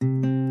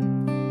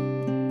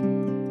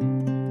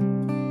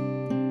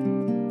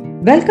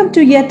Welcome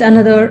to yet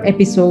another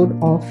episode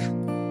of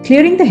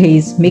Clearing the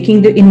Haze,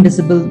 Making the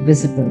Invisible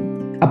Visible,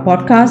 a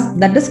podcast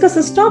that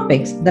discusses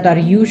topics that are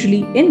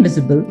usually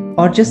invisible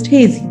or just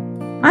hazy.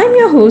 I'm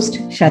your host,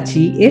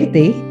 Shachi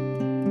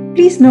Irde.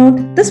 Please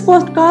note, this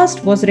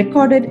podcast was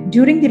recorded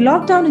during the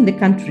lockdown in the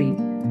country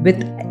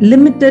with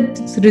limited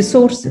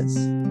resources.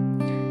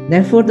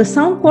 Therefore, the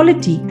sound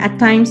quality at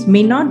times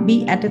may not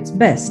be at its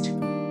best.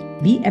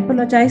 We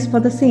apologize for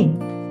the same.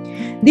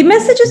 The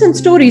messages and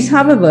stories,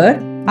 however,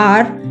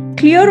 are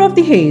clear of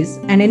the haze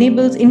and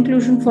enables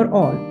inclusion for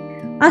all.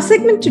 Our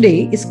segment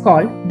today is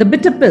called The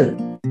Bitter Pill.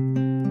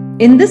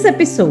 In this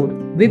episode,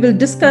 we will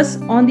discuss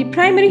on the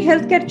primary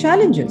healthcare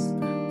challenges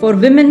for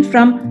women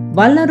from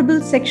vulnerable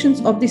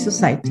sections of the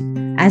society.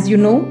 As you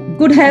know,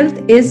 good health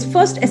is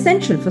first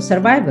essential for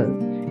survival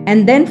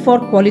and then for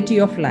quality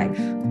of life.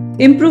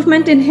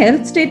 Improvement in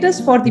health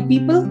status for the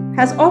people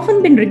has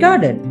often been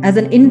regarded as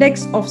an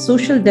index of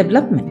social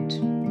development.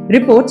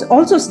 Reports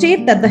also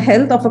state that the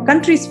health of a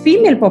country's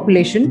female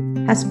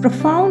population has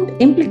profound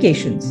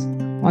implications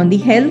on the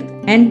health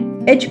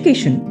and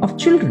education of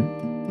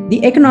children,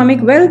 the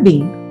economic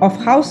well-being of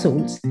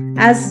households,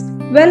 as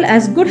well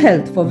as good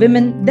health for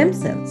women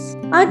themselves.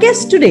 Our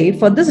guests today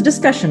for this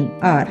discussion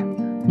are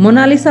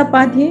Monalisa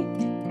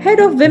Padhye,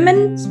 Head of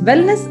Women's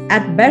Wellness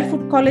at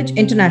Barefoot College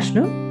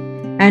International,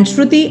 and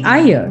Shruti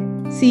Iyer,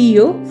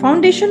 CEO,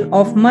 Foundation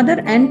of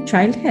Mother and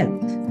Child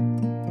Health.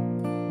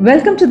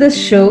 Welcome to this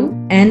show,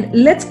 and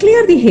let's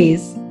clear the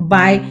haze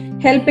by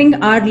helping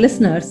our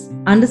listeners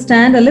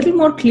understand a little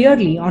more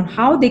clearly on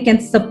how they can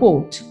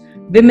support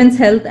women's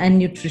health and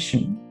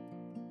nutrition.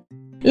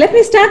 Let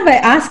me start by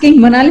asking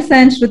Monalisa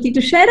and Shruti to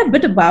share a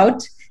bit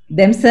about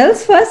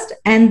themselves first,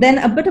 and then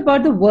a bit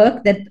about the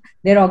work that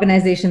their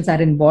organizations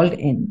are involved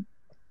in.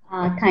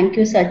 Thank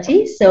you,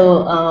 Sachi.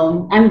 So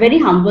I'm very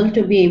humbled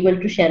to be able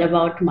to share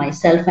about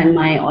myself and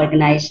my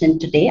organization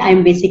today.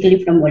 I'm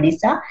basically from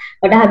Odisha,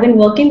 but I have been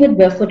working with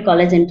Barefoot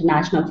College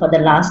International for the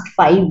last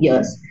 5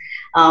 years,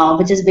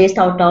 which is based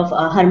out of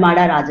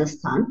Harmada,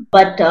 Rajasthan.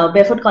 But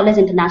Barefoot College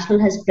International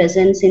has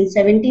presence in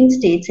 17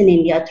 states in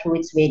India through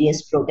its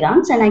various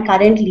programs, and I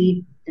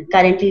currently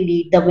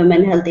lead the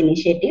Women Health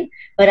Initiative,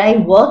 where I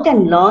work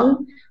and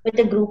learn with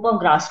a group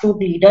of grassroots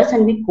leaders,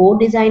 and we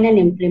co-design and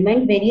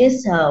implement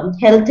various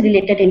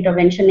health-related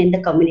intervention in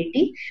the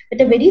community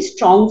with a very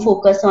strong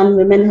focus on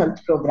women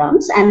health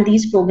programs. And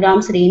these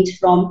programs range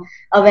from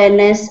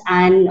awareness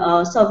and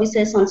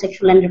services on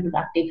sexual and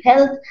reproductive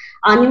health.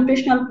 Our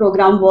nutritional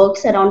program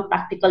works around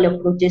practical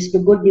approaches to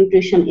good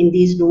nutrition in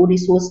these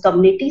low-resource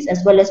communities,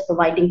 as well as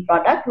providing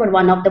product, where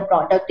one of the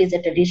product is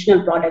a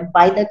traditional product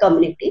by the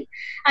community.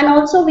 And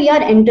also we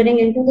are entering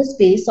into the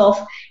space of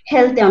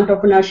health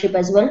entrepreneurship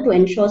as well to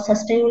ensure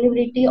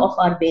sustainability of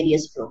our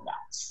various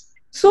programs.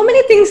 So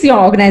many things your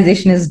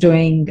organization is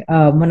doing,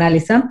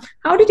 Monalisa.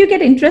 How did you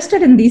get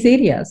interested in these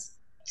areas?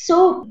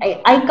 So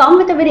I come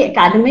with a very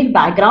academic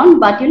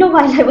background, but while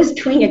I was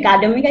doing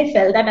academic, I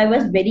felt that I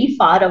was very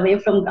far away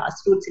from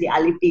grassroots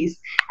realities,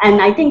 and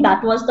I think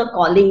that was the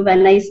calling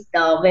when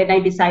I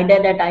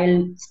decided that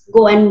I'll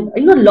go and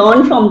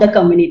learn from the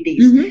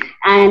communities. Mm-hmm.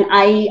 And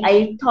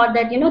I thought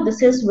that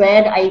this is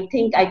where I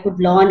think I could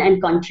learn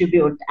and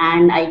contribute,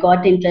 and I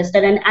got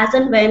interested. And as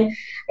and when,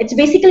 it's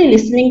basically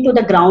listening to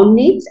the ground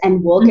needs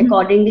and work mm-hmm.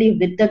 accordingly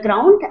with the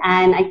ground,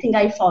 and I think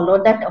I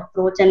followed that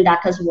approach, and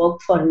that has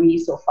worked for me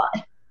so far.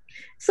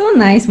 So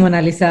nice,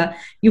 Monalisa.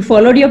 You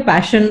followed your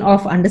passion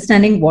of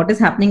understanding what is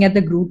happening at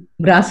the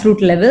grassroots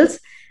levels,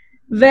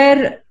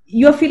 where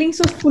you're feeling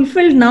so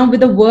fulfilled now with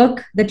the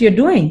work that you're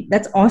doing.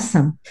 That's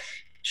awesome.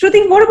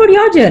 Shruti, what about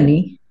your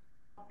journey?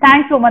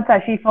 Thanks so much,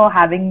 Sashi, for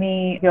having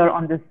me here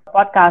on this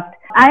podcast.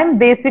 I'm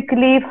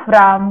basically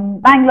from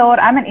Bangalore.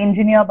 I'm an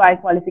engineer by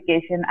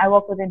qualification. I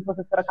worked with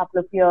Infosys for a couple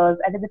of years.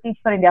 I did the Teach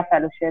for India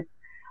Fellowship.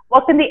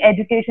 Worked in the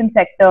education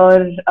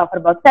sector for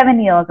about 7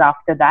 years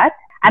after that.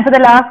 And for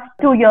the last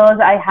 2 years,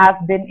 I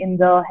have been in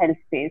the health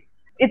space.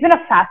 It's been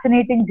a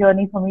fascinating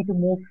journey for me to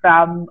move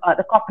from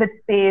the corporate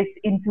space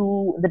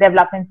into the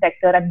development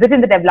sector, and within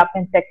the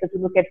development sector to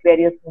look at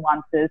various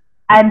nuances.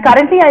 And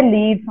currently, I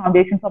lead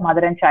Foundation for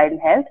Mother and Child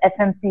Health,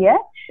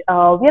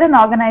 FMCH. We're an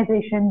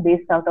organization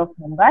based out of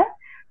Mumbai.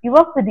 We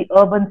work with the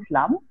urban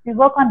slums. We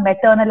work on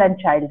maternal and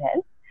child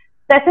health,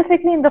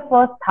 specifically in the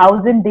first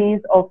 1,000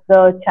 days of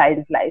the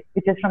child's life,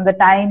 which is from the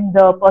time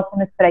the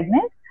person is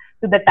pregnant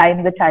to the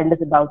time the child is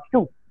about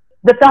 2.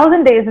 The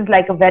 1,000 days is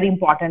like a very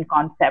important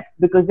concept,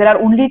 because there are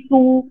only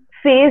 2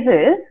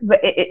 phases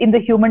in the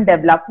human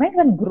development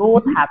when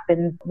growth mm-hmm.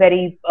 happens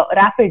very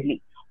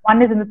rapidly.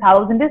 One is in the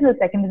 1,000 days, and the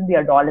second is in the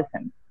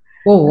adolescence.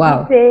 Oh,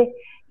 wow. So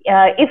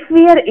if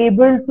we are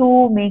able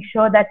to make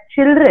sure that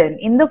children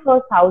in the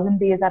first 1,000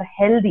 days are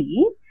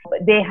healthy,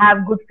 they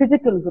have good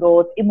physical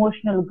growth,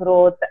 emotional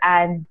growth,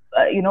 and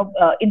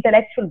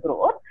intellectual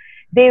growth,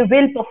 they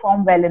will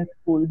perform well in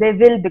school. They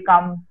will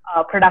become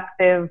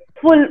productive,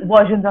 full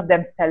versions of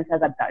themselves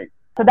as adults.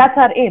 So that's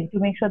our aim, to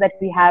make sure that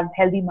we have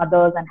healthy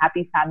mothers and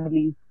happy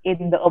families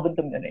in the urban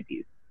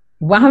communities.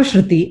 Wow,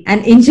 Shruti, an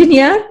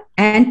engineer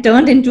and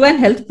turned into a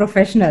health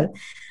professional.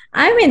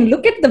 I mean,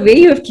 look at the way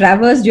you have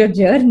traversed your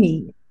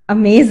journey.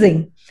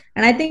 Amazing.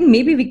 And I think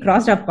maybe we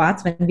crossed our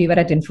paths when we were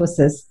at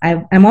Infosys.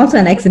 I'm also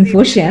an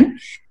ex-Infosian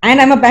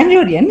and I'm a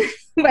Bangalorean.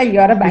 Well,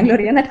 you're a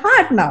Bangalorean at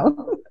heart now.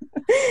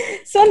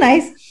 So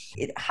nice.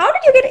 How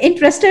did you get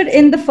interested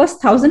in the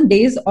first 1,000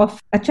 days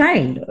of a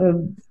child?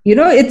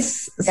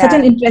 It's such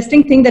an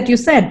interesting thing that you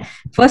said.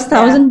 First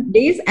 1,000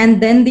 days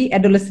and then the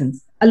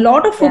adolescence. A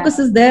lot of focus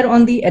is there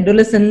on the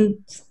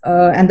adolescence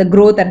and the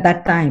growth at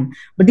that time.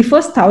 But the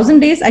first 1,000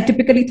 days, I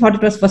typically thought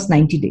it was first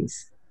 90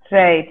 days.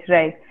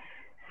 Right.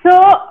 So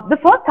the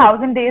first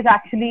 1,000 days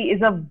actually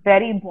is a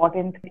very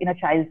important in a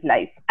child's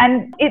life.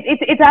 And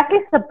it's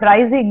actually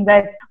surprising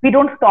that we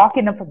don't talk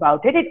enough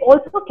about it. It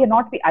also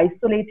cannot be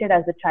isolated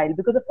as a child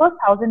because the first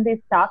 1,000 days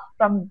starts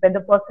from when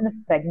the person is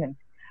pregnant,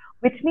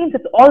 which means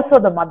it's also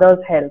the mother's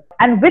health.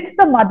 And with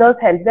the mother's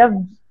health, there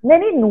are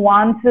many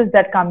nuances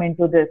that come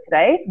into this,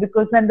 right?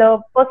 Because when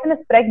the person is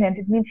pregnant,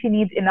 it means she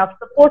needs enough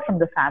support from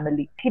the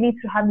family. She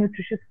needs to have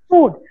nutritious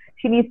food.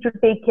 She needs to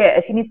take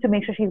care. She needs to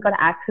make sure she's got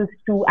access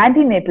to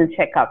antenatal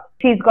checkups.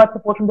 She's got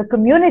support from the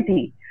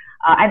community.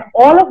 And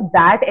all of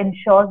that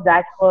ensures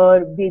that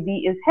her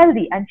baby is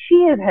healthy and she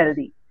is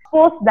healthy.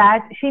 Post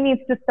that, she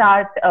needs to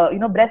start,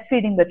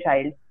 breastfeeding the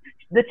child.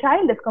 The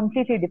child is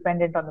completely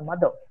dependent on the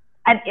mother.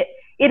 And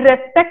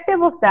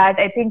irrespective of that,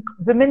 I think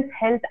women's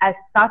health as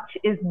such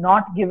is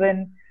not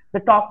given the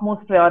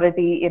topmost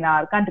priority in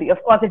our country.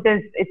 Of course,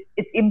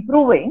 it's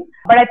improving,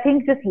 but I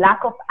think just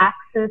lack of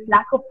access,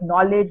 lack of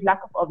knowledge,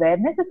 lack of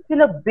awareness is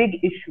still a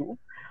big issue.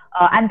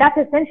 And that's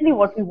essentially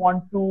what we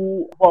want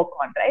to work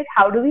on, right?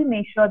 How do we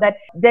make sure that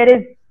there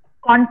is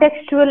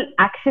contextual,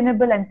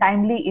 actionable, and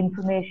timely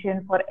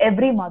information for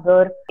every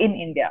mother in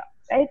India,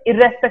 right?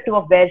 Irrespective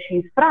of where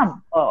she's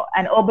from,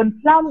 an urban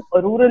slum,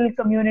 a rural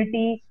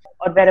community,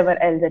 or wherever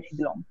else that she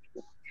belongs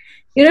to.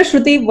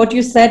 Shruti, what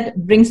you said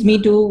brings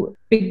me to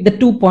pick the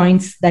 2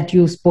 points that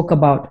you spoke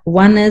about.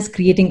 One is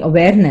creating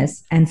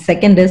awareness and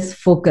second is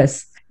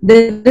focus.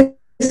 There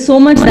is so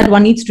much that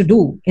one needs to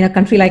do in a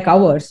country like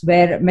ours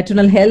where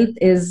maternal health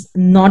is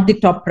not the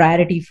top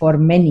priority for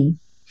many.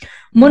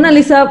 Mona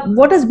Lisa,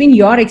 what has been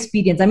your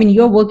experience? I mean,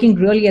 you're working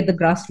really at the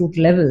grassroots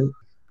level.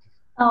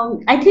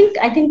 I think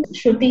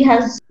Shruti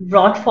has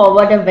brought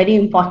forward a very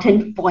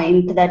important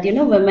point that,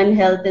 women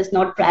health is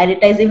not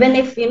prioritized, even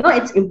if,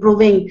 it's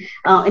improving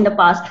in the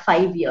past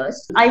 5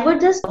 years. I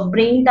would just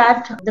bring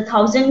that the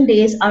 1,000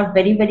 days are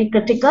very, very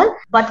critical.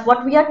 But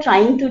what we are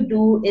trying to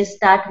do is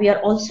that we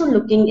are also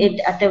looking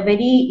at a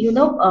very,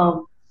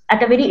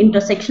 at a very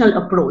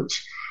intersectional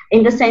approach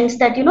in the sense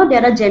that,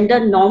 there are gender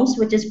norms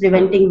which is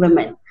preventing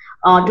women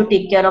to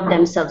take care of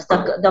themselves.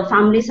 The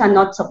families are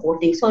not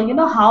supporting. So,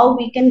 how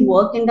we can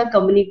work in the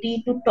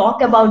community to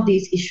talk about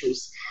these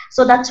issues.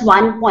 So that's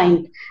one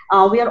point.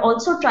 We are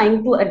also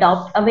trying to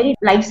adopt a very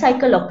life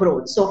cycle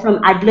approach. So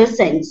from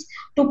adolescence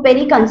to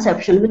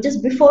periconception, which is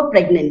before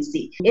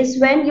pregnancy, is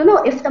when,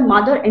 if the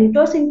mother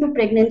enters into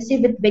pregnancy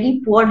with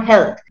very poor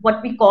health,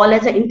 what we call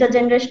as an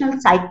intergenerational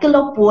cycle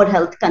of poor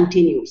health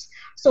continues.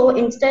 So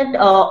instead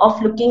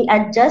of looking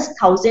at just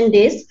 1,000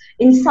 days,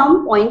 in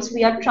some points,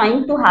 we are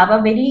trying to have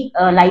a very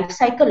life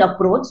cycle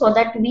approach so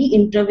that we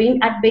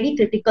intervene at very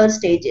critical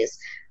stages: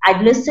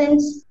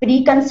 adolescence,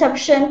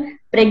 preconception,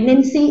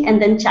 pregnancy,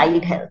 and then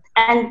child health.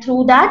 And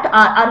through that,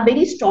 our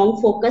very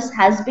strong focus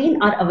has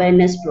been our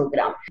awareness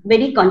program.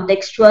 Very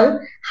contextual,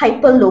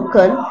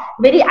 hyper-local,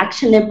 very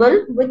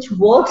actionable, which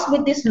works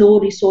with these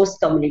low-resource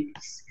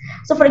communities.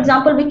 So, for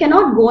example, we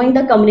cannot go in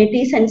the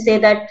communities and say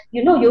that,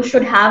 you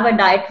should have a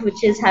diet which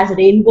has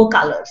rainbow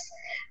colors.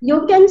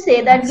 You can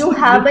say that you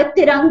have a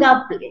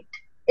Tiranga plate.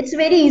 It's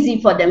very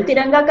easy for them.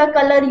 Tiranga ka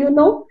color,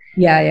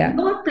 Yeah.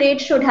 Your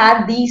plate should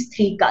have these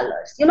 3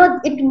 colors.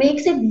 It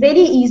makes it very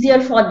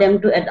easier for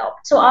them to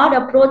adopt. So our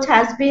approach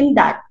has been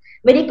that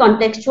very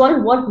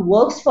contextual, what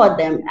works for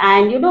them,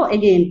 and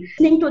again,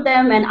 listening to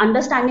them and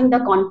understanding the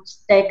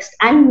context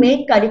and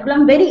make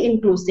curriculum very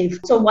inclusive.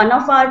 So one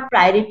of our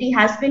priority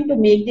has been to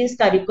make this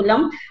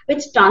curriculum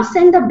which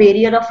transcend the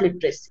barrier of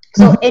literacy.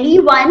 So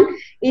anyone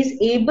is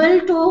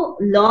able to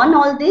learn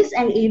all this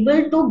and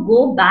able to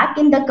go back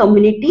in the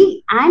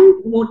community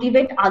and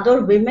motivate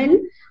other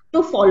women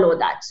to follow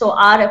that. So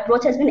our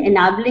approach has been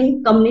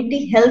enabling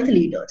community health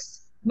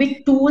leaders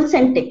with tools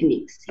and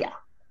techniques. Yeah.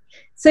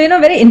 So,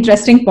 very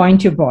interesting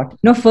point you brought.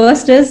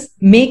 First is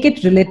make it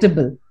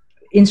relatable.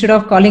 Instead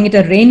of calling it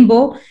a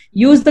rainbow,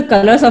 use the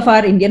colors of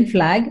our Indian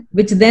flag,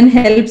 which then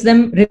helps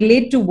them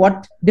relate to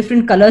what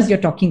different colors you're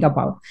talking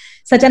about.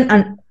 Such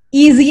an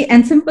easy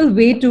and simple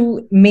way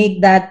to make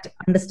that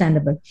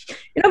understandable.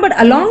 But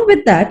along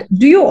with that,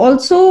 do you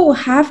also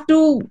have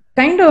to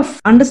kind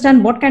of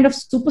understand what kind of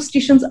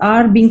superstitions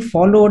are being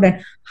followed and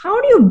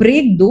how do you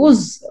break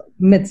those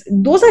myths?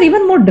 Those are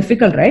even more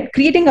difficult, right?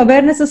 Creating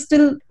awareness is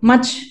still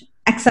much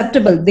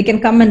acceptable. They can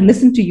come and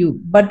listen to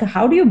you. But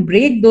how do you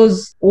break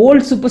those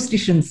old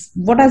superstitions?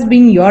 What has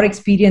been your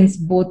experience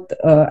both?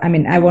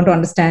 I want to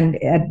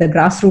understand at the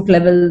grassroots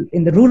level,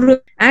 in the rural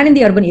and in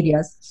the urban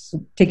areas.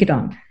 So take it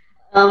on.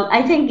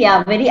 I think,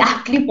 yeah, very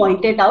aptly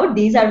pointed out.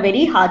 These are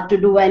very hard to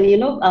do, and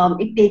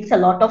it takes a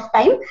lot of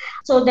time.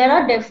 So there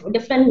are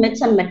different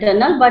myths on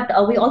maternal, but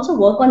we also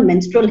work on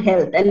menstrual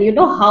health, and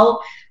how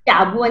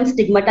taboo and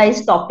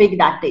stigmatized topic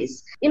that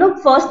is.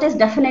 First is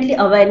definitely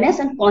awareness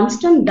and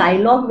constant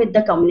dialogue with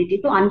the community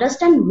to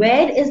understand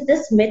where is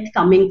this myth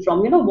coming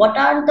from. What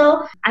are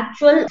the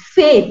actual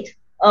faith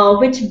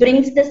which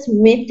brings this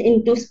myth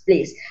into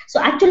place. So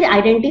actually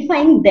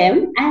identifying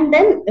them and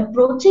then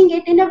approaching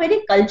it in a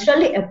very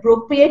culturally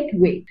appropriate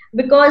way,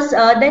 because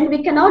then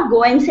we cannot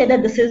go and say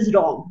that this is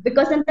wrong,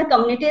 because then the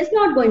community is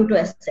not going to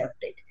accept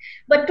it.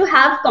 But to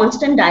have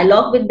constant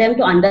dialogue with them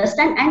to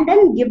understand and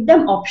then give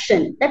them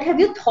option that, have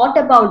you thought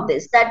about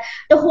this, that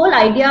the whole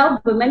idea of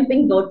women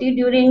being dirty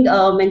during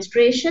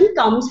menstruation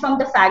comes from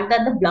the fact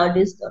that the blood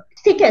is dirty.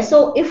 Okay,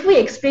 so if we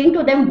explain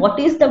to them what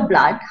is the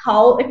blood,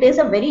 how it is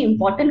a very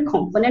important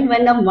component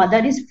when a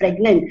mother is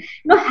pregnant,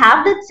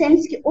 have that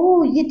sense कि,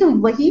 oh, ये तो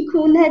वही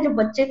खून है जो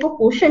बच्चे को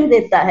पोषण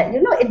देता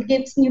है, it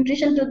gives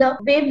nutrition to the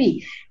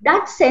baby.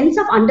 That sense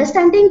of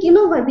understanding,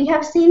 we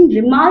have seen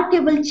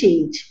remarkable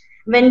change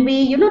when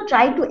we,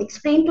 try to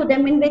explain to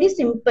them in very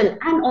simple.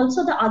 And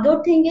also the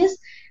other thing is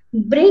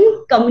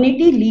bring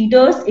community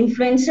leaders,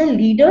 influential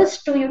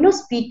leaders to,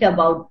 speak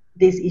about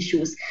these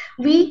issues.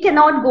 We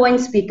cannot go and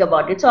speak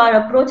about it. So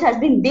our approach has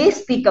been they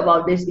speak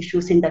about these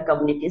issues in the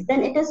communities.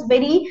 Then it is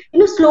very,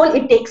 slow.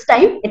 It takes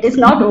time. It is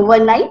not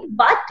overnight,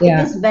 but it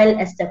is well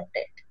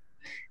accepted.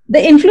 The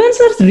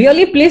influencers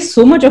really play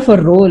so much of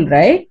a role,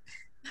 right?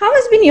 How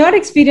has been your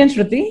experience,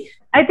 Shruti?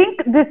 I think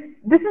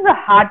this is a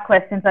hard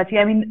question, Sachi.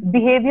 I mean,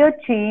 behavior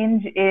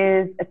change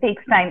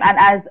takes time, and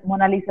as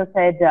Mona Lisa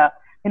said,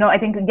 I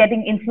think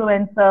getting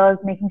influencers,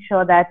 making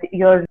sure that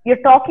you're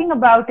talking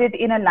about it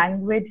in a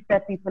language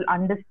that people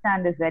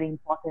understand is very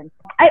important.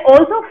 I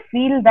also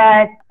feel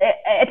that,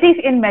 at least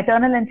in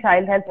maternal and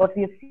child health, what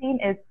we have seen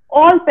is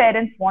all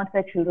parents want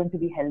their children to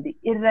be healthy,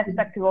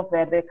 irrespective of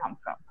where they come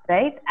from,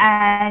 right?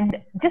 And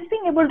just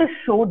being able to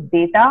show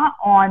data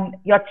on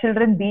your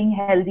children being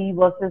healthy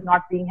versus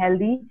not being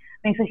healthy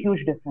makes a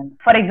huge difference.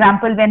 For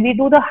example, when we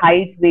do the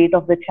height, weight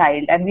of the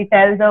child, and we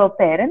tell the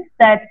parents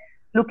that,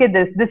 look at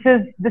this. This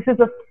is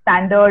a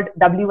standard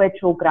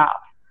WHO graph,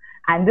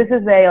 and this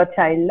is where your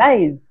child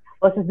lies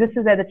versus this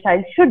is where the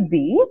child should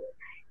be.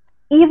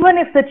 Even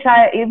if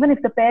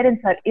the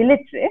parents are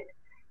illiterate,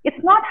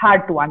 it's not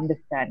hard to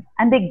understand,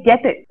 and they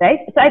get it, right?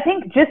 So I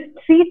think just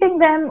treating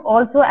them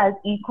also as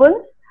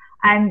equals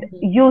and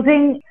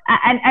using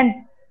and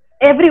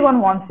everyone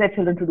wants their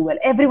children to do well.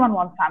 Everyone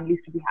wants families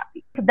to be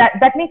happy. So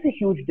that makes a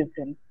huge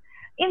difference.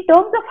 In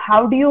terms of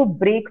how do you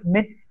break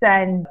myths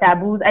and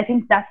taboos, I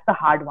think that's the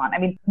hard one. I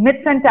mean,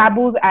 myths and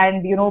taboos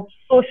and,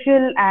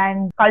 social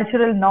and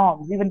cultural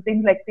norms, even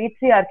things like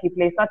patriarchy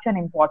play such an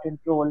important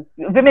role.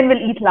 Women will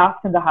eat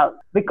last in the house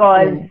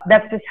because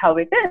that's just how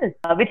it is,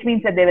 which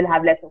means that they will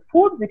have less of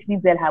food, which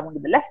means they'll have only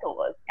the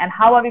leftovers. And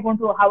how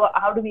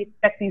do we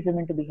expect these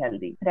women to be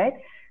healthy, right?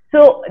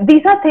 So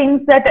these are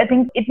things that I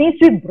think it needs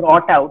to be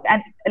brought out.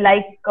 And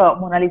like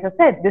Mona Lisa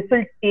said, this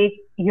will take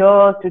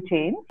years to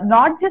change.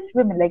 Not just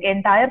women, like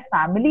entire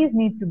families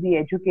need to be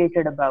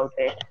educated about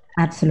it.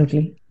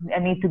 Absolutely.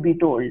 And need to be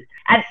told.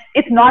 And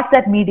it's not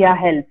that media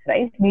helps,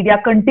 right?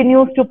 Media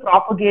continues to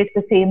propagate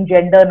the same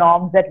gender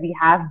norms that we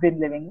have been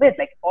living with.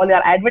 Like all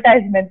our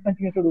advertisements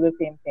continue to do the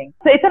same thing.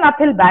 So it's an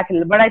uphill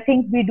battle, but I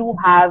think we do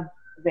have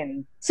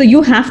wins. So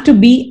you have to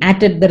be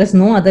at it. There is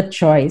no other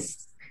choice.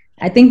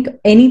 I think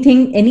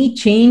any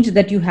change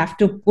that you have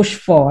to push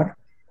for,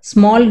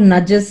 small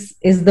nudges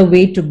is the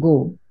way to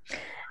go.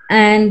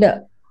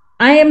 And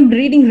I am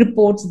reading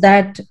reports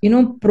that,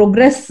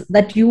 progress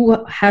that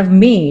you have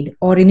made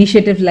or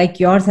initiative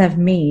like yours have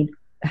made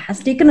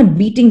has taken a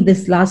beating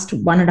this last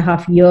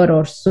 1.5 years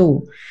or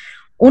so,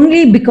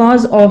 only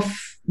because of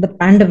the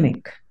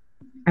pandemic.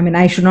 I mean,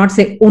 I should not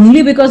say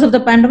only because of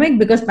the pandemic,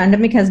 because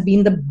pandemic has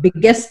been the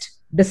biggest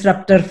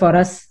disruptor for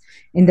us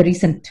in the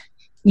recent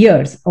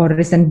years or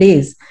recent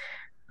days.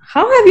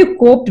 How have you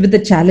coped with the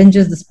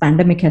challenges this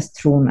pandemic has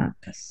thrown at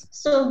us?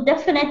 So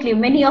definitely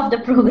many of the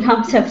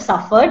programs have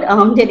suffered.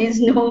 There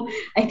is no,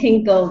 I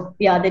think,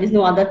 there is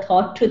no other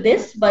thought to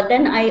this. But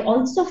then I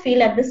also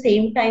feel at the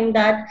same time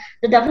that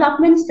the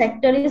development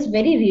sector is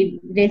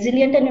very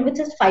resilient, and with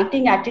its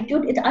fighting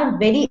attitude, it are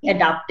very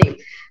adaptive.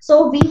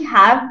 So we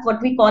have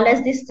what we call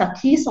as these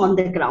sakhis on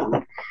the ground,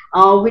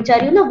 which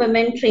are,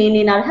 women trained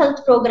in our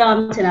health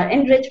programs, in our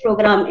Enrich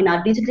program, in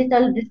our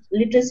digital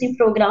literacy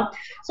program.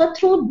 So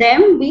through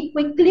them, we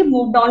quickly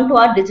moved on to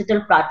our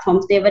digital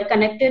platforms. They were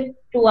connected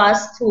to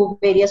us through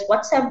various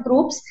WhatsApp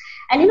groups.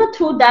 And,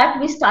 through that,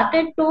 we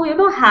started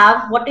to,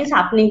 have what is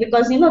happening,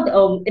 because,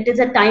 it is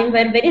a time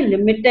where very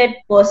limited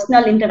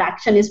personal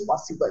interaction is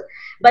possible.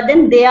 But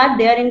then they are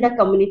there in the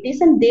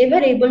communities, and they were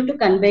able to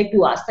convey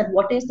to us that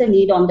what is the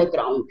need on the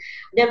ground.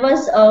 There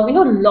was,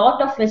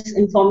 lot of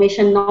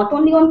information, not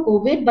only on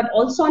COVID, but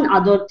also on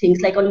other things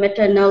like on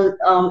maternal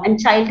and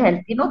child health.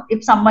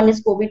 If someone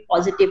is COVID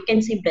positive,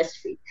 can she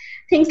breastfeed?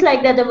 things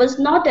like that. There was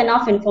not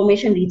enough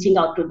information reaching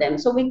out to them.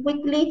 So we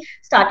quickly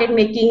started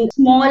making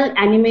small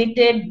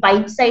animated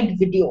bite-sized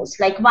videos,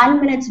 like 1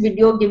 minute's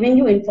video giving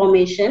you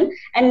information,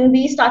 and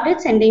we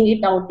started sending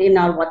it out in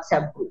our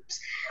WhatsApp groups.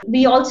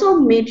 We also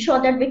made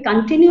sure that we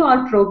continue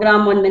our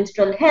program on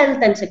menstrual health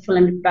and sexual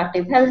and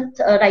reproductive health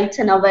rights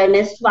and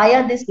awareness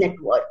via this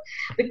network,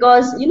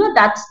 because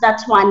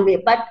that's one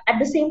way. But at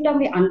the same time,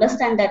 we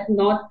understand that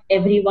not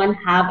everyone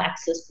have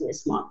access to a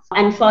smartphone,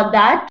 and for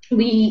that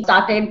we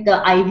started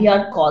the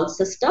IVR call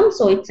system.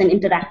 So it's an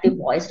interactive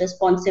voice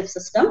responsive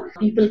system.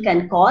 People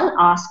can call,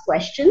 ask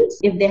questions.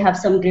 If they have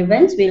some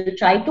grievance, we'll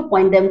try to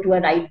point them to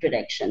a right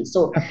direction.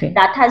 So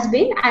that has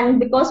been, and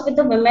because with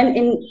the women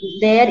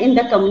in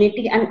the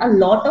community, and a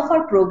lot of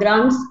our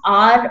programs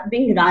are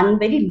being run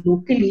very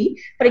locally.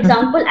 For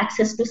example,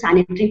 access to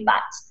sanitary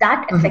pads,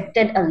 that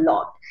affected a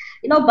lot.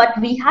 But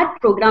we had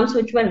programs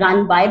which were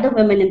run by the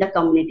women in the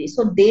community,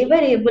 so they were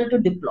able to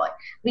deploy.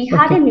 We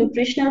had a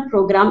nutritional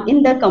program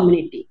in the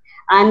community,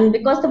 and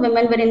because the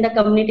women were in the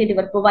community, they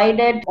were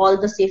provided all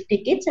the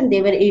safety kits, and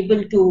they were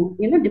able to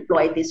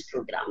deploy these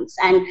programs.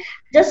 And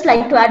just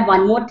like to add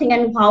one more thing,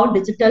 and how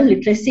digital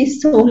literacy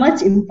is so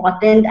much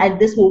important at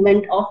this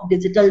moment of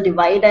digital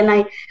divide. And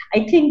I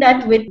think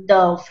that with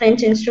the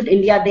French Institute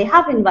India, they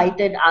have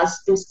invited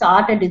us to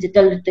start a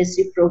digital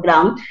literacy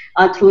program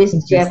through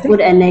its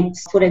Jaipur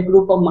Annex for a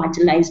group of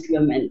marginalized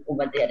women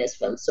over there as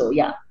well. So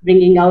yeah,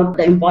 bringing out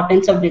the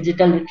importance of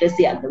digital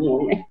literacy at the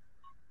moment.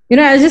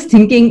 I was just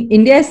thinking,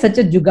 India is such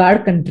a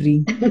jugaad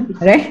country,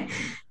 right?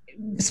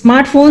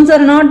 Smartphones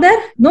are not there,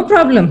 no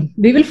problem.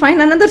 We will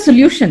find another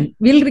solution.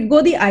 We'll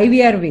go the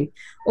IVR way.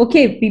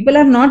 Okay, people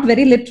are not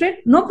very literate,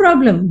 no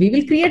problem. We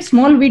will create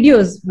small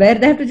videos where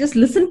they have to just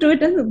listen to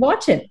it and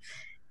watch it.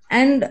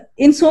 And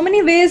in so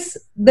many ways,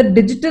 the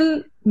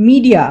digital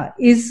media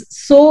is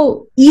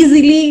so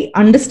easily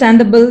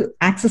understandable,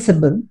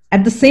 accessible.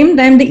 At the same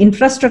time, the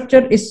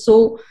infrastructure is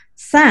so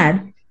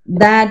sad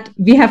that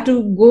we have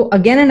to go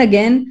again and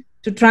again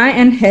to try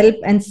and help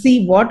and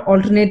see what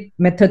alternate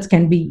methods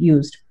can be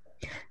used,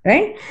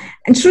 right?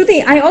 And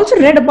Shruti, I also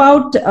read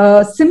about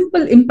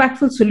simple,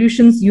 impactful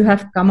solutions you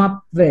have come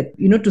up with,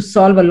 to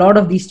solve a lot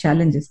of these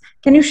challenges.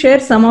 Can you share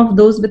some of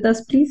those with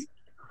us, please?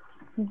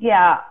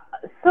 Yeah.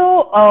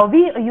 So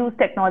we use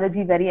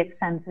technology very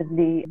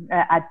extensively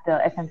at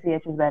FMCH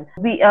as well.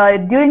 We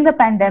during the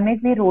pandemic,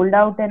 we rolled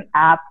out an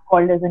app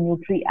called as a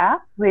Nutri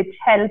app, which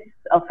helps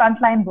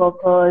frontline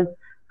workers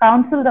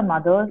counsel the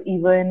mothers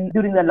even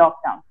during the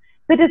lockdown.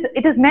 So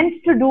it is meant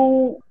to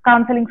do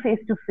counseling face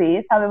to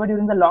face. However,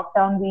 during the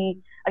lockdown,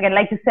 we, again,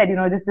 like you said,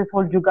 this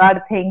whole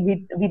jugaad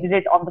thing, we did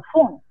it on the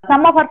phone.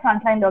 Some of our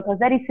frontline workers,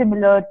 very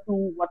similar to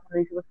what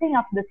Marisha was saying,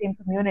 after the same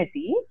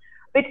community,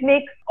 which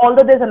makes,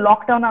 although there's a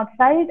lockdown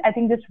outside, I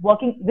think just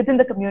working within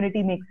the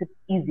community makes it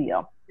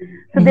easier.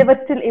 So they were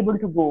still able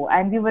to go,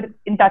 and we were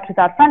in touch with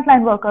our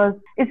frontline workers.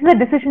 It's a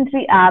decision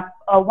tree app.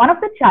 One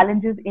of the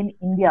challenges in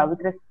India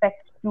with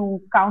respect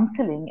to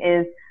counseling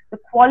is the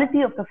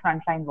quality of the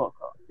frontline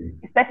worker,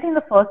 especially in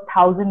the first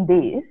 1,000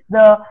 days.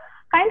 The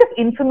kind of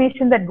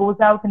information that goes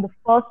out in the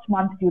first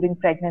month during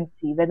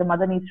pregnancy, where the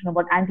mother needs to know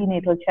about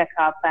antenatal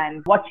checkup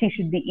and what she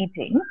should be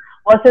eating,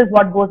 versus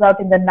what goes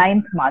out in the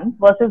 9th month,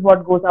 versus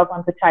what goes out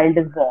once the child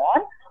is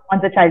born,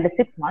 once the child is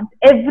 6 months,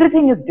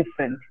 everything is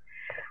different.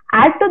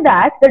 Add to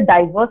that the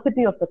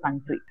diversity of the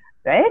country,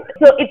 right?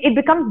 So it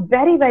becomes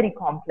very, very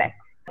complex.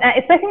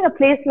 Especially in a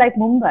place like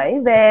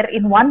Mumbai, where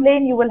in one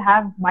lane you will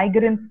have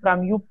migrants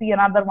from UP,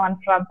 another one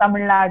from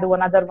Tamil Nadu,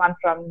 another one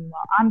from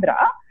Andhra.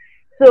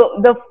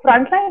 So the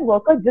frontline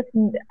worker,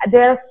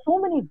 there are so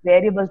many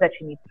variables that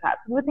she needs to have.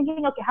 So we're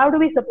thinking, okay, how do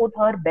we support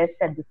her best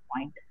at this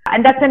point?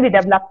 And that's when we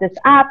developed this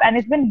app, and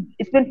it's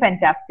been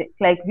fantastic.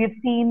 Like, we've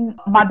seen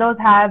mothers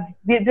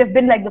we've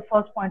been like the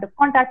first point of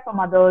contact for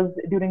mothers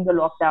during the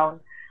lockdown.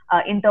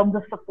 In terms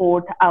of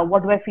support,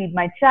 what do I feed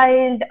my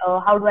child?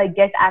 How do I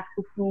get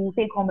access to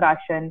take-home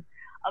ration?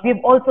 We've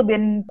also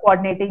been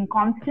coordinating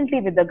constantly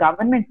with the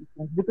government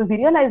systems, because we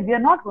realize we are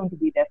not going to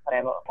be there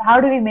forever. So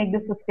how do we make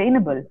this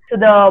sustainable? So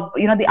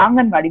the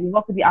Anganwadi, we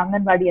work with the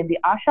Anganwadi and the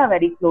Asha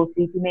very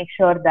closely to make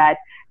sure that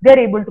they're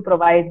able to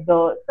provide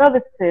the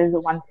services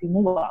once we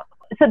move out.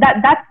 So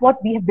that's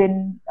what we have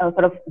been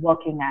sort of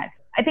working at.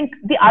 I think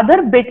the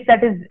other bit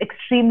that is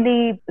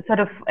extremely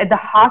sort of at the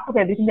heart of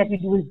everything that we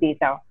do is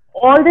data.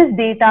 All this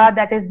data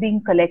that is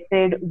being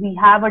collected, we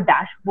have a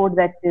dashboard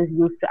that is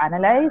used to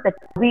analyze. That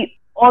we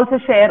also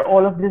share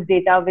all of this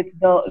data with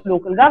the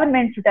local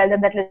governments to tell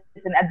them that,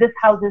 listen, at this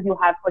houses you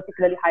have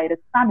particularly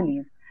high-risk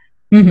families.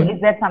 So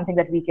is there something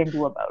that we can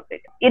do about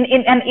it? In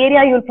an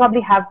area, you'll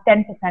probably have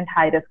 10%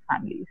 high-risk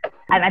families.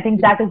 And I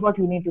think that is what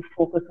you need to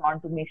focus on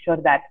to make sure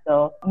that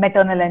the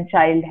maternal and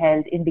child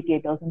health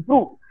indicators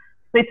improve.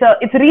 So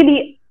it's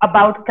really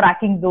about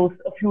cracking those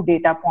few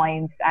data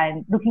points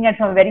and looking at it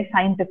from a very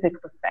scientific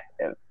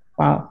perspective.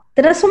 Wow.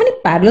 There are so many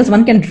parallels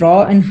one can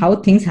draw in how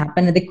things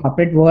happen in the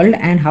corporate world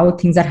and how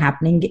things are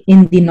happening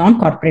in the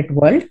non-corporate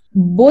world.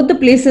 Both the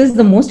places,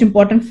 the most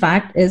important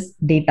fact is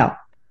data.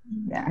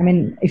 I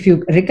mean, if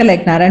you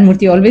recollect, Narayan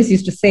Murthy always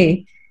used to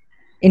say,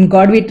 In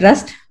God we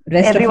trust.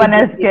 Rest Everyone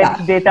of else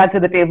gets data to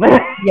the table.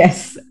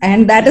 Yes.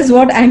 And that is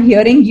what I'm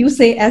hearing you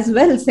say as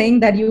well, saying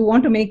that you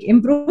want to make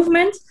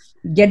improvements,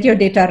 get your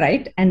data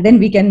right, and then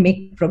we can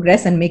make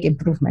progress and make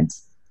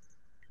improvements.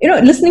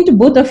 Listening to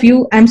both of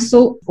you, I'm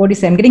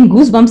getting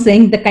goosebumps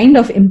saying the kind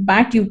of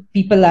impact you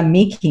people are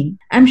making.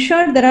 I'm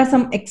sure there are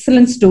some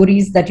excellent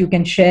stories that you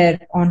can share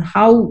on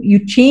how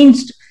you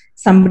changed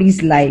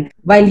somebody's life.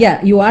 While,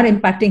 yeah, you are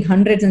impacting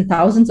hundreds and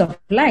thousands of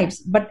lives,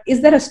 but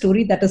is there a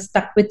story that is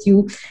stuck with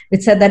you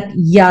which said that,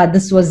 yeah,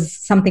 this was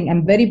something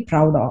I'm very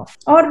proud of?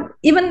 Or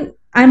even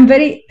I'm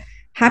very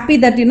happy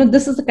that,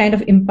 this is the kind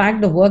of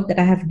impact, the work that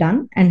I have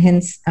done, and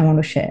hence I want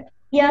to share.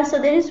 Yeah,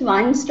 so there is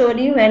one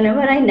story.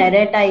 Whenever I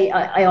narrate,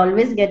 I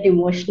always get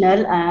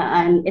emotional,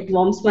 and it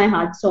warms my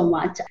heart so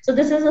much. So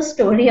this is a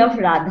story of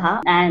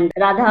Radha, and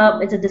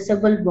Radha is a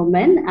disabled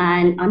woman,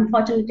 and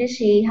unfortunately,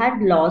 she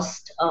had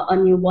lost a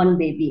newborn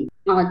baby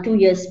 2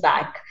 years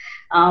back.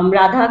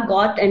 Radha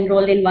got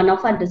enrolled in one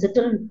of our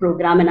digital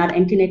program, in our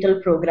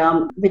antenatal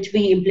program, which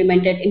we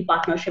implemented in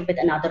partnership with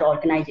another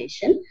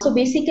organization. So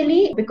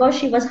basically, because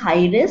she was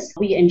high risk,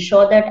 we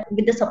ensure that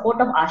with the support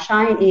of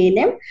ASHA and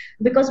A&M,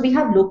 because we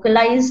have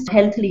localized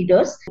health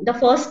leaders, the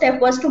first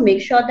step was to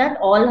make sure that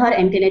all her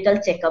antenatal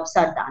checkups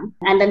are done.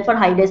 And then for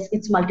high risk,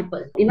 it's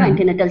multiple,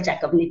 antenatal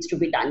checkup needs to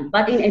be done.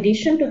 But in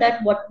addition to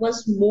that, what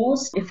was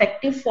most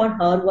effective for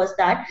her was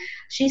that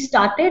she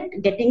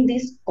started getting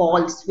these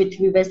calls, which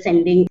we were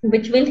sending,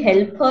 which will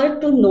help her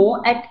to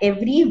know at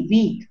every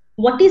week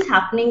what is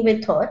happening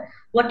with her,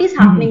 what is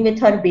happening with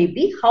her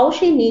baby, how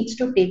she needs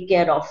to take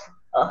care of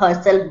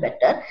herself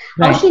better,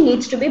 how she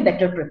needs to be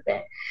better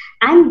prepared.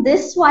 And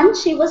this one,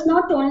 she was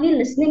not only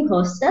listening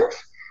herself,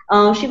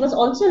 she was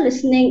also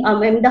listening,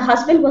 and the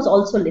husband was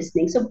also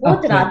listening. So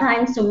both Radha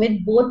and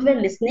Sumit both were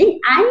listening,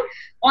 and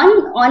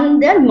on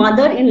their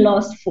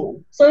mother-in-law's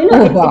phone. So,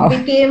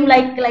 it became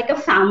like a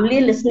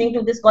family listening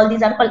to this call.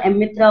 These are called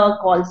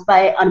Amitra calls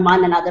by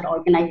Arman, another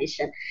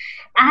organization.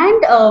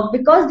 And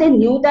because they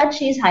knew that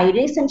she is high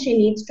risk and she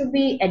needs to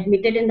be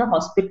admitted in the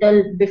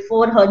hospital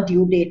before her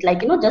due date,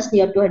 just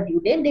near to her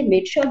due date, they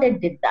made sure they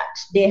did that.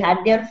 They had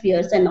their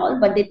fears and all,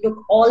 but they took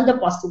all the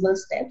possible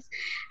steps.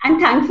 And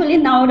thankfully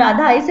now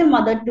Radha is a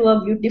mother to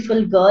a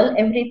beautiful girl.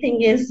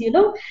 Everything is,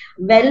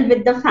 well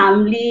with the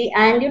family.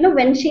 And,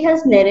 when she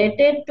has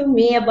narrated to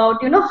me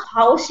about,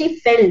 how she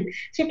felt,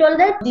 she told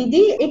that,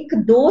 Didi, एक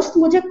दोस्त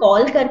मुझे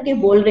call करके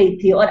बोल रही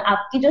थी और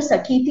आपकी जो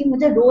सखी थी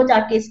मुझे रोज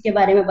आके इसके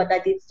बारे में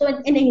बताती थी. So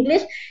in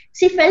English,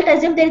 she felt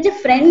as if there is a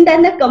friend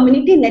and a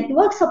community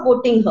network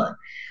supporting her.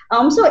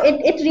 So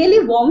it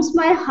really warms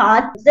my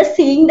heart just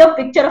seeing the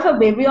picture of a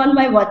baby on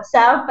my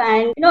WhatsApp,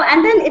 and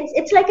and then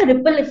it's like a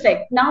ripple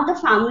effect. Now the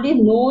family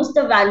knows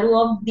the value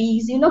of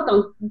these,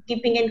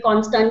 keeping in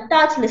constant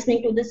touch,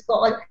 listening to this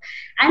call,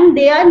 and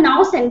they are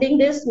now sending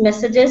these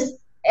messages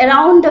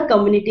around the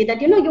community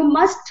that you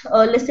must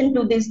listen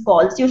to these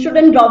calls. You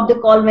shouldn't drop the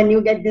call when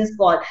you get this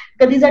call,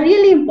 because these are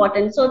really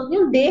important. So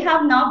they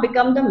have now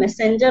become the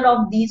messenger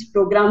of these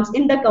programs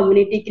in the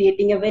community,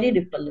 creating a very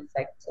ripple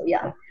effect. So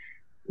yeah.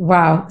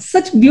 Wow,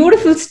 such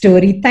beautiful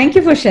story. Thank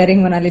you for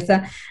sharing, Mona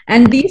Lisa.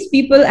 And these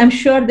people, I'm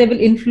sure they will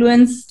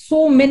influence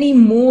so many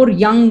more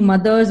young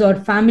mothers or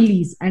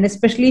families. And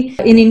especially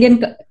in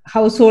Indian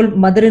household,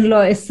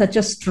 mother-in-law is such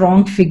a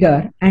strong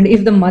figure. And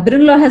if the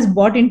mother-in-law has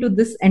bought into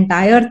this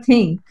entire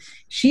thing,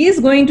 she is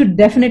going to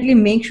definitely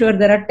make sure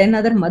there are 10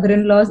 other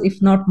mother-in-laws, if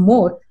not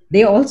more.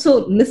 They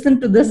also listen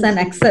to this and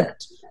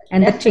accept,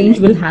 and the change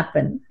will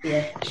happen.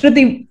 Yes.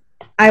 Shruti,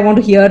 I want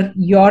to hear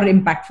your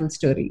impactful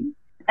story.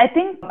 I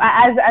think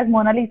as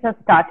Mona Lisa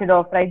started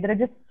off, right, there are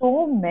just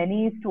so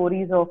many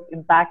stories of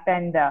impact,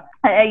 and our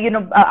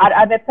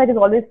website is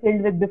always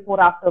filled with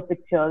before-after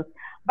pictures.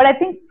 But I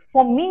think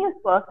for me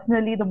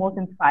personally, the most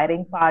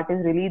inspiring part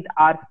is really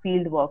our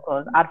field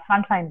workers, our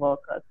frontline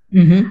workers.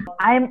 Mm-hmm.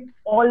 I'm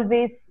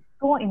always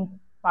so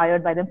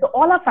inspired by them. So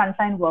all our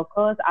frontline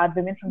workers are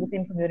women from the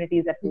same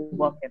communities that we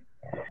work in.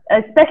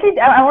 Especially,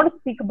 I want to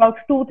speak about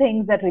two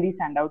things that really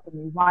stand out to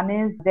me. One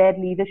is their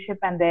leadership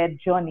and their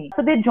journey.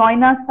 So they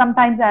join us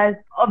sometimes, as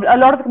a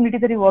lot of the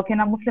communities that we work in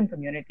are Muslim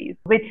communities,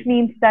 which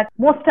means that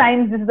most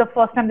times this is the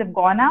first time they've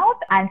gone out,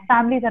 and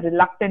families are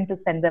reluctant to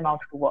send them out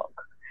to work,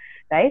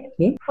 right?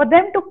 Okay. For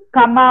them to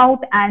come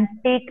out and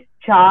take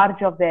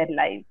charge of their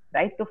lives,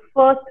 right? The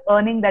first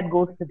earning that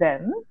goes to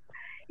them,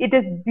 it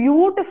is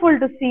beautiful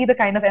to see the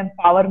kind of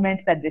empowerment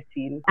that they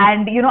feel.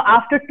 And,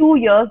 after 2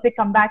 years, they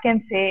come back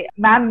and say,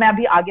 ma'am, मैं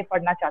अभी आगे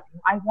पढ़ना चाहती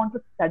हूँ. I want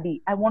to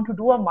study. I want to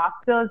do a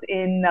master's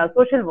in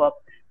social work.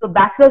 So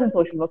bachelor's in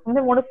social work. So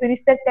they want to finish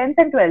their 10th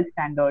and 12th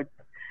standards.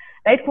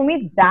 Right? For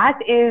me, that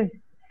is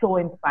so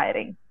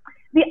inspiring.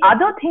 The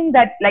other thing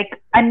that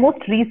and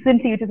most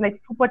recently, which is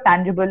super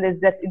tangible, is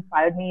that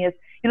inspired me is,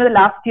 the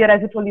last year,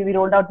 as I told you, we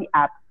rolled out the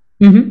app.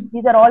 Mm-hmm.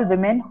 These are all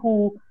women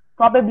who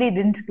probably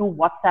didn't do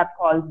WhatsApp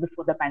calls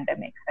before the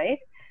pandemic, right?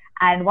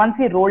 And once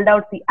we rolled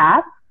out the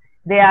app,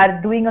 they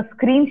are doing a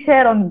screen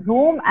share on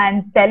Zoom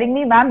and telling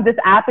me, ma'am, this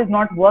app is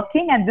not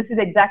working and this is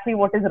exactly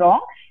what is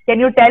wrong. Can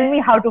you tell me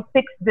how to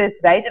fix this,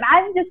 right? And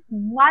I'm just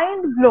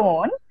mind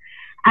blown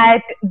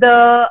At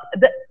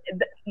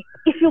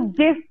if you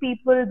give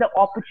people the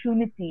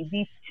opportunity,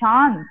 the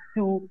chance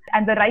to,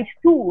 and the right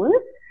tools,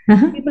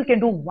 people can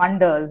do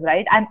wonders,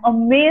 right? I'm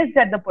amazed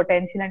at the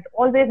potential, and it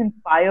always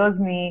inspires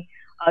me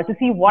to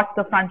see what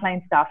the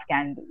frontline staff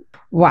can do.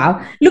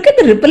 Wow. Look at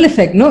the ripple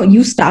effect. No,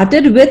 you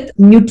started with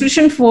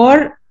nutrition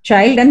for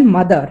child and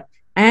mother.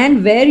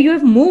 And where you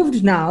have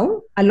moved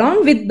now,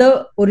 along with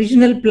the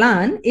original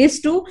plan,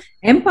 is to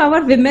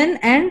empower women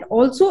and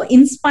also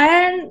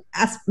inspire and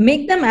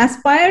make them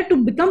aspire to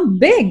become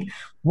big.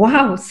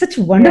 Wow, such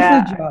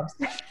wonderful jobs.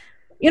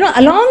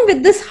 Along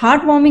with this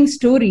heartwarming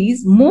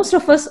stories, most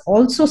of us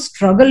also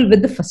struggle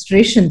with the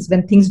frustrations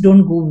when things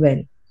don't go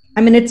well.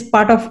 I mean, it's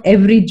part of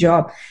every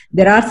job.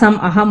 There are some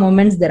aha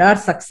moments, there are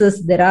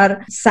success, there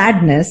are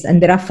sadness,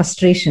 and there are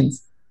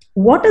frustrations.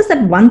 What is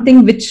that one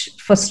thing which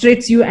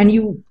frustrates you and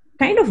you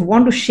kind of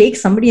want to shake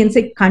somebody and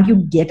say, can't you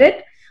get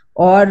it?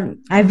 Or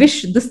I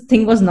wish this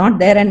thing was not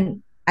there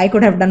and I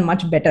could have done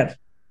much better.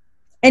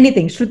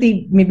 Anything.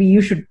 Shruti, maybe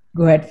you should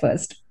go ahead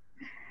first.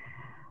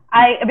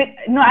 I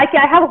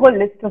have a whole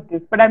list of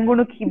this, but I'm going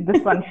to keep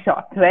this one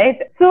short, right?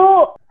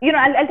 So,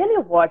 I'll tell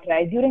you what,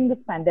 right? During this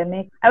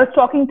pandemic, I was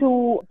talking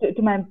to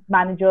my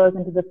managers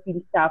and to the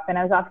field staff, and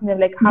I was asking them,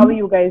 like, how are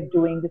you guys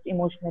doing just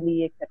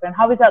emotionally, etc., and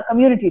how is our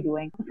community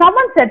doing?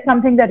 Someone said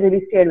something that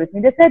really stayed with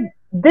me. They said,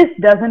 this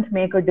doesn't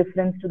make a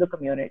difference to the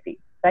community,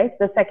 right?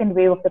 The second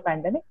wave of the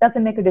pandemic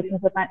doesn't make a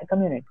difference to the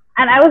community.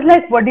 And I was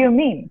like, what do you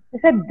mean? They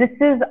said, this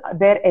is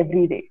there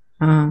every day,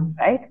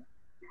 right?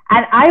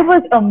 And I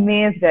was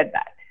amazed at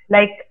that.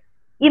 Like,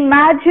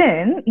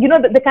 imagine,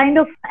 the kind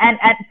of, and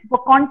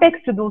for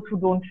context to those who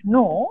don't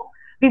know,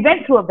 we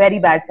went through a very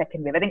bad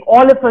second wave. I think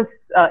all of us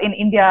in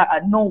India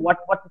know what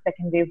the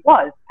second wave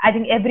was. I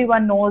think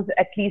everyone knows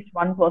at least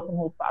one person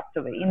who passed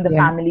away in the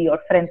family or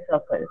friend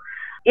circle.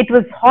 It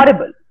was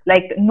horrible.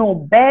 Like, no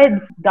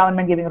beds,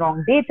 government giving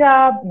wrong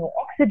data, no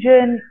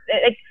oxygen,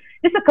 like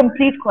just a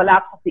complete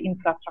collapse of the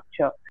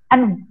infrastructure.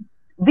 And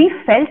we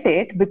felt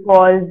it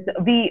because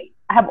we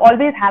have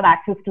always had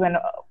access to an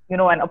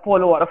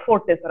Apollo or a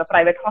Fortis or a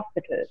private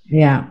hospital.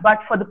 Yeah. But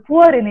for the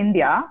poor in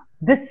India,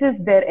 this is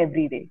there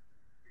every day,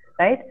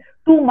 right?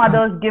 2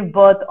 mothers give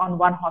birth on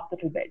 1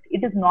 hospital bed.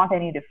 It is not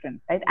any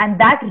different, right? And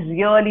that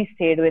really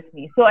stayed with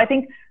me. So I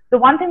think the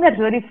one thing that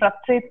really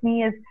frustrates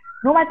me is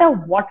no matter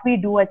what we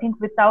do, I think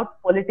without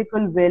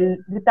political will,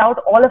 without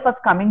all of us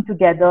coming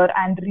together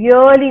and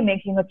really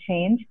making a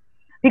change,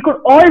 we could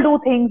all do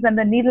things and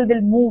the needle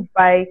will move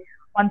by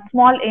 1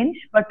 small inch,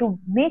 but to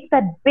make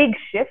that big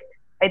shift,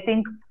 I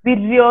think we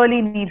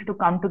really need to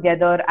come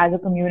together as a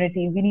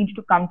community. We need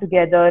to come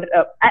together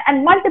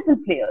and multiple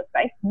players,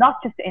 right?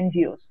 Not just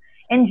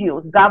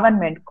NGOs,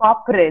 government,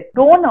 corporate,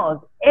 donors.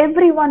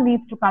 Everyone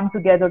needs to come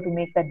together to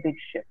make that big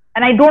shift.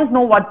 And I don't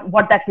know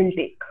what that will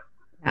take.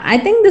 I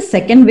think the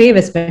second wave,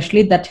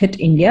 especially that hit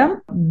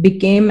India,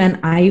 became an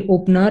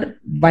eye-opener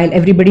while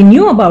everybody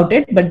knew about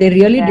it, but they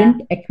really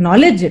didn't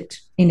acknowledge it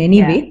in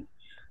any way.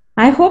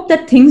 I hope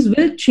that things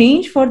will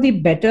change for the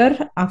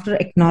better after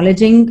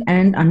acknowledging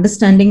and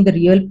understanding the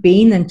real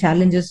pain and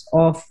challenges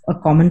of a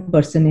common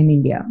person in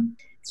India.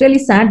 It's really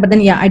sad, but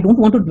then, I don't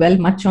want to dwell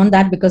much on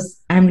that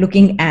because I'm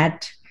looking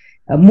at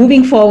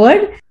moving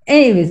forward.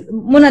 Anyways,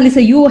 Mona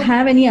Lisa, you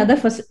have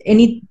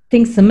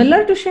anything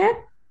similar to share?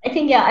 I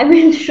think,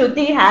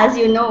 Shruti has,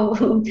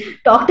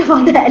 talked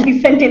about the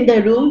elephant in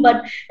the room,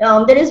 but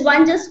there is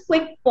one just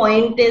quick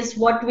point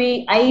is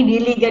I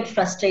really get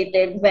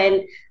frustrated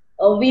when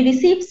we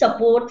receive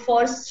support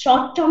for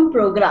short-term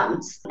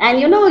programs.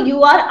 And,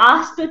 you are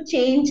asked to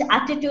change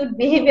attitude,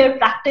 behavior,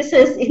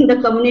 practices in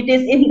the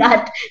communities in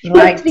that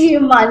 3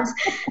 months.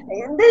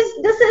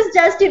 This is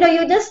just,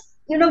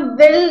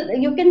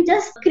 you can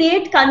just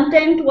create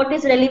content what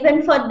is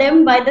relevant for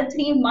them by the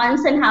 3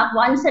 months and have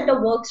one set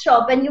of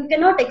workshop, and you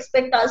cannot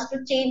expect us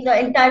to change. The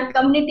entire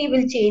community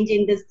will change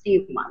in this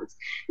 3 months.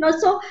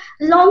 So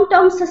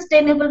long-term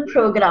sustainable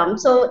program.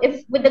 So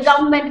if with the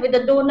government, with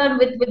the donor,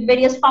 with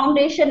various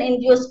foundation,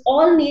 NGOs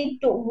all need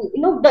to,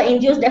 the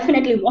NGOs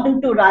definitely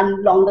want to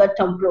run longer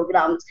term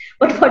programs,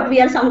 but what we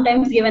are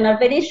sometimes given are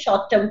very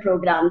short-term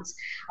programs,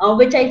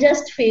 which I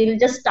just feel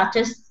just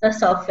touches the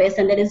surface,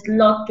 and there is a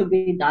lot to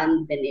be done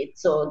beneath.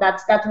 So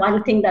that's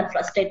one thing that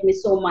frustrates me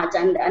so much,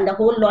 and a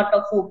whole lot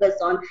of focus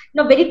on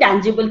very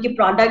tangible ki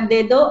product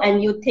de do,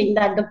 and you think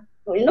that the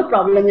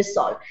problem is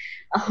solved.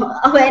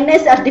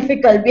 Awareness are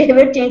difficult,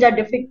 behavior change are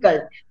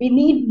difficult. We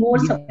need more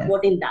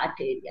support in that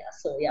area.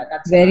 So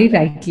that's very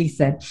rightly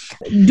said.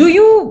 Do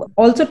you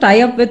also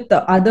tie up with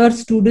the other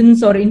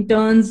students or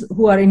interns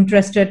who are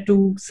interested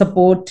to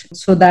support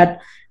so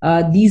that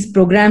these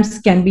programs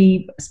can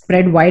be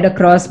spread wide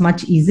across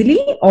much easily,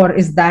 or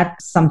is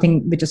that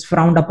something which is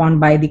frowned upon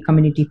by the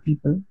community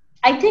people?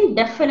 I think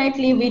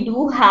definitely we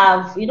do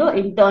have,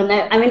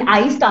 internal. I mean,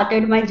 I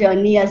started my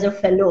journey as a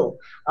fellow.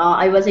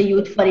 I was a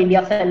Youth for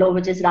India fellow,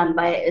 which is run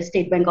by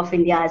State Bank of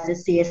India as a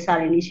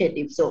CSR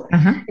initiative. So,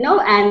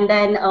 and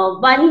then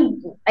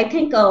I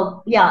think,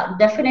 yeah,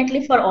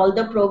 definitely for all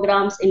the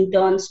programs,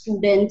 interns,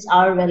 students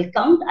are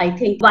welcomed. I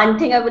think one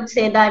thing I would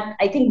say that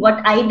I think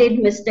what I did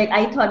mistake,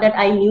 I thought that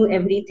I knew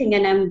everything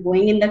and I'm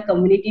going in the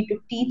community to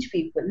teach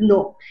people.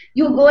 No,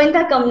 you go in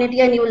the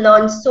community and you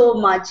learn so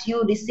much,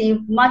 you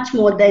receive much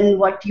more than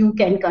what you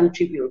can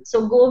contribute.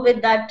 So go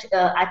with that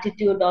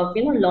attitude of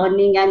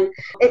learning, and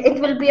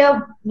it will be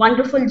a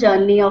wonderful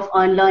journey of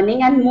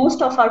learning. And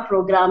most of our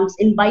programs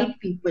invite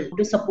people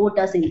to support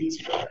us in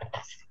these programs.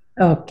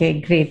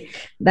 Okay, great.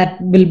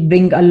 That will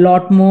bring a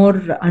lot more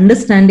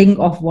understanding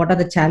of what are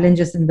the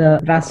challenges in the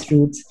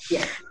grassroots.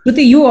 Yes.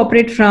 Shruti, you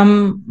operate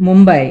from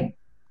Mumbai.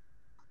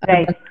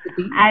 Right.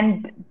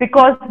 And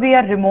because we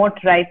are remote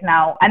right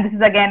now, and this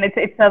is again,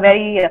 it's a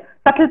very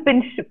subtle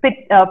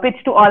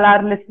pitch to all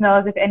our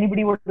listeners. If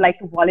anybody would like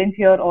to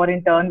volunteer or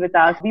intern with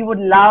us, we would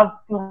love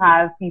to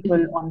have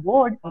people on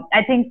board.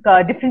 I think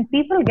different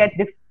people get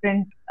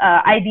different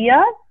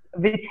ideas,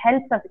 which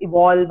helps us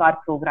evolve our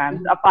programs.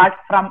 Apart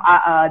from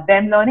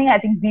them learning, I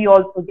think we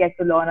also get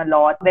to learn a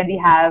lot when we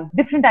have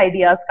different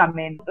ideas come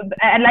in.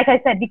 And like I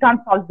said, we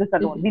can't solve this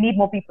alone. We need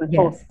more people.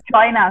 Yes. So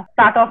join us,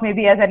 start off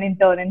maybe as an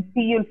intern and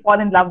see you'll fall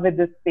in love with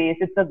this space.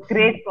 It's a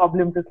great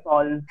problem to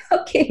solve.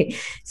 Okay.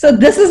 So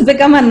this has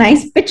become a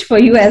nice pitch for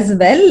you as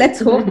well. Let's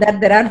hope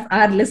that there are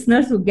our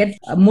listeners who get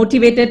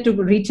motivated to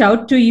reach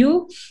out to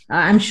you.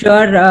 I'm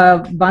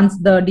sure once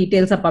the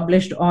details are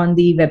published on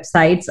the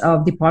websites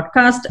of the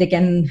podcast, they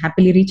can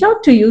happily reach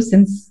out to you,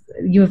 since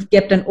you've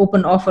kept an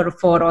open offer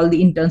for all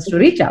the interns to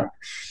reach out.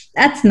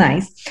 That's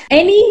nice.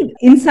 Any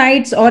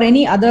insights or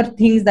any other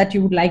things that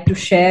you would like to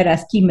share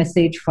as key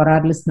message for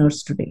our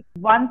listeners today?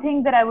 One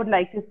thing that I would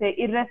like to say,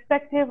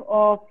 irrespective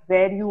of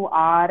where you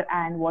are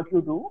and what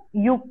you do,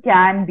 you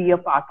can be a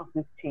part of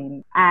this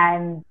change.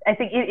 And I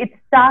think it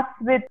starts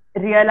with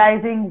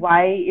realizing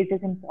why it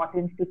is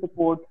important to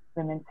support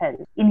women's health.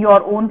 In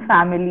your own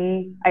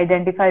family,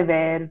 identify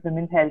where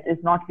women's health is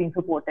not being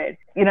supported.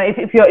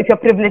 If you're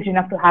privileged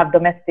enough to have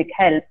domestic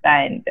help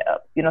and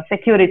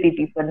security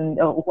people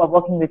who are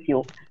working with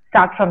you,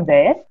 start from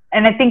there.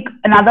 And I think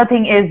another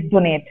thing is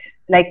donate.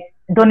 Like,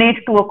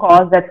 donate to a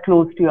cause that's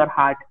close to your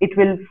heart. It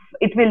will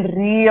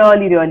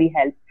really, really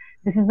help.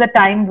 This is the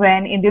time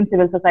when Indian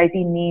civil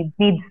society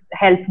needs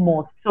help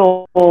most.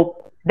 So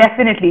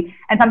definitely,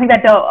 and something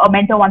that a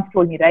mentor once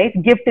told me, right?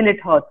 Give till it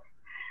hurts.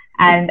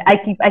 And I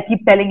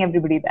keep telling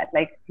everybody that,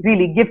 like,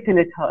 really give till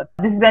it hurts.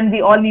 This is when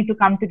we all need to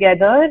come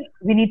together.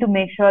 We need to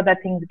make sure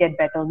that things get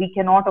better. We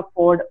cannot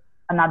afford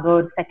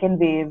another second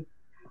wave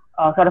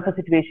sort of a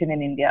situation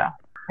in India.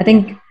 I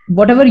think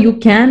whatever you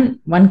can,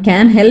 one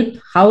can help.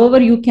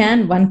 However you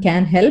can, one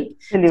can help.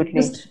 Absolutely.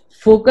 Just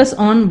focus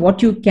on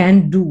what you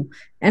can do.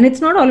 And it's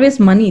not always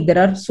money. There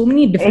are so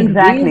many different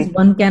ways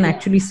one can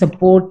actually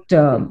support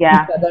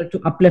each other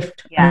to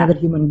uplift another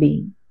human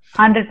being.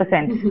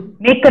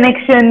 100%. Make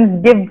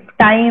connections, give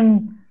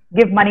time,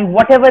 give money,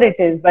 whatever it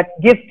is, but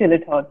give till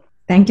it hurts.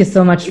 Thank you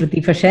so much,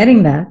 Shruti, for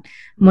sharing that.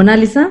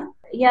 Monalisa?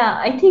 Yeah,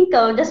 I think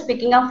just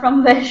picking up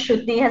from where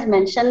Shruti has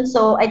mentioned,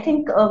 so I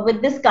think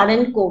with this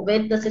current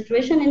COVID, the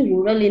situation in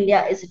rural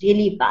India is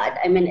really bad.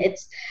 I mean,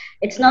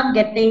 it's not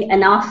getting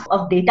enough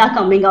of data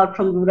coming out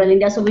from rural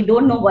India, so we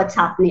don't know what's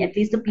happening. At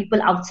least the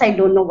people outside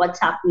don't know what's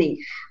happening.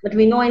 But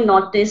we know in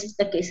Northeast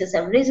the cases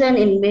have risen.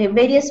 In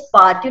various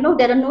parts,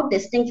 there are no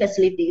testing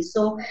facilities.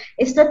 So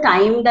it's the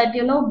time that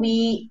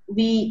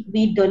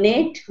we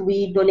donate.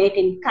 We donate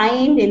in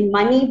kind, in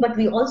money, but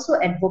we also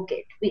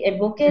advocate. We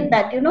advocate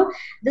that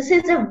this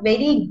is a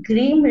very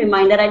grim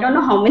reminder. I don't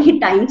know how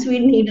many times we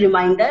need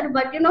reminder,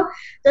 but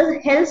the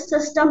health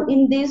system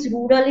in these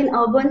rural, in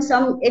urban,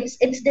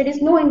 there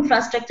is no infrastructure.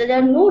 There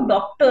are no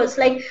doctors.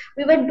 Like,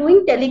 we were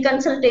doing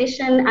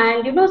teleconsultation,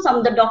 and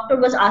the doctor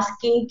was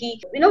asking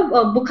ki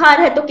bukhar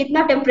hai to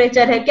kitna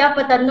temperature hai, kya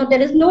pata. No,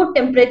 there is no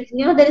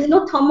temperature. There is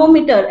no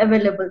thermometer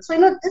available.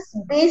 So this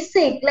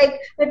basic, like,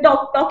 we're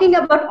talking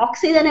about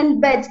oxygen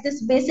and beds.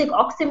 This basic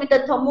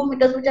oximeter,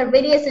 thermometers, which are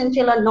very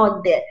essential, are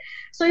not there.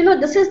 So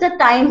this is the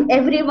time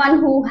everyone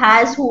who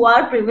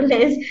are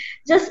privileged,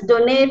 just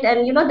donate.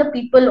 And the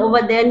people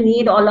over there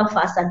need all of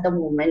us at the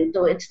moment.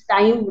 So it's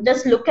time,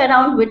 just look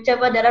around,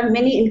 whichever. There are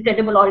many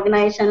incredible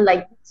organizations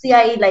like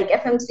CIE, like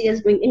FMC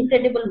is doing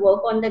incredible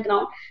work on the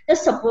ground.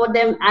 Just support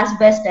them as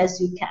best as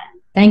you can.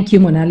 Thank you,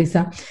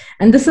 Monalisa.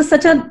 And this is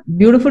such a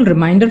beautiful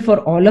reminder for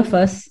all of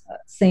us,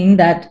 saying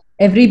that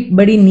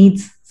everybody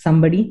needs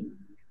somebody,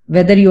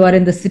 whether you are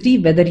in the city,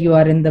 whether you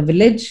are in the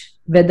village,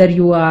 whether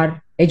you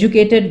are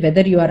educated,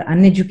 whether you are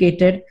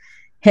uneducated.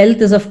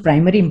 Health is of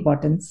primary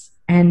importance,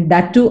 and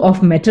that too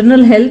of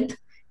maternal health,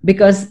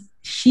 because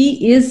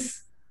she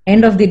is,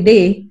 end of the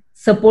day,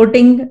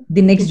 supporting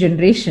the next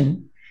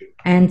generation.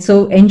 And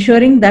so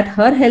ensuring that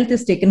her health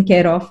is taken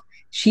care of,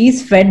 she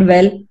is fed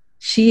well,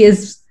 she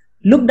is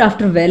looked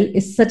after well,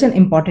 is such an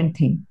important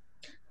thing.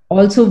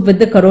 Also, with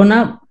the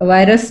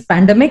coronavirus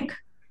pandemic,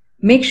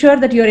 Make sure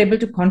that you're able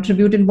to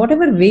contribute in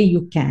whatever way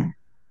you can.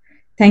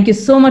 Thank you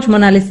so much,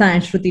 Monalisa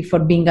and Shruti, for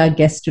being our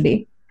guests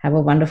today. Have a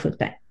wonderful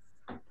time.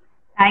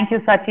 Thank you,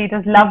 Sachi. It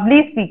was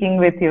lovely speaking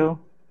with you.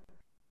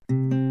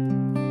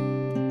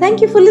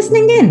 Thank you for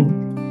listening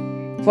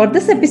in. For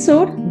this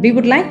episode, we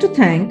would like to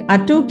thank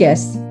our two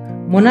guests,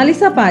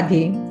 Monalisa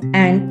Padhe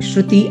and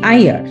Shruti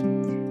Iyer.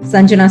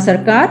 Sanjana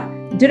Sarkar,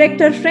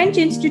 Director, French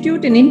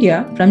Institute in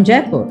India from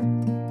Jaipur.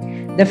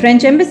 The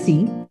French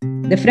Embassy,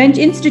 the French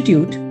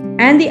Institute,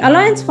 and the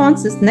Alliance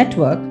Francaise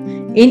Network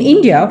in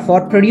India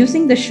for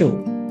producing the show.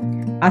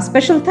 Our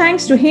special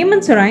thanks to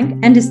Hemant Sarang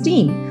and his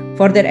team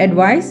for their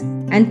advice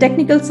and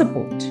technical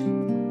support.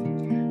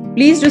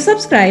 Please do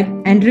subscribe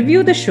and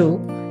review the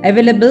show,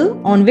 available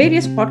on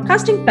various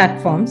podcasting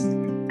platforms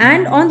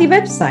and on the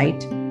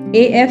website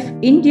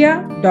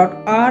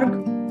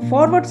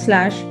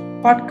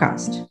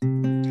afindia.org/podcast.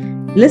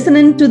 Listen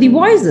in to the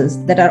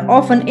voices that are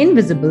often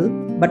invisible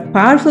but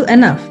powerful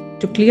enough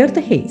to clear the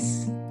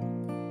haze.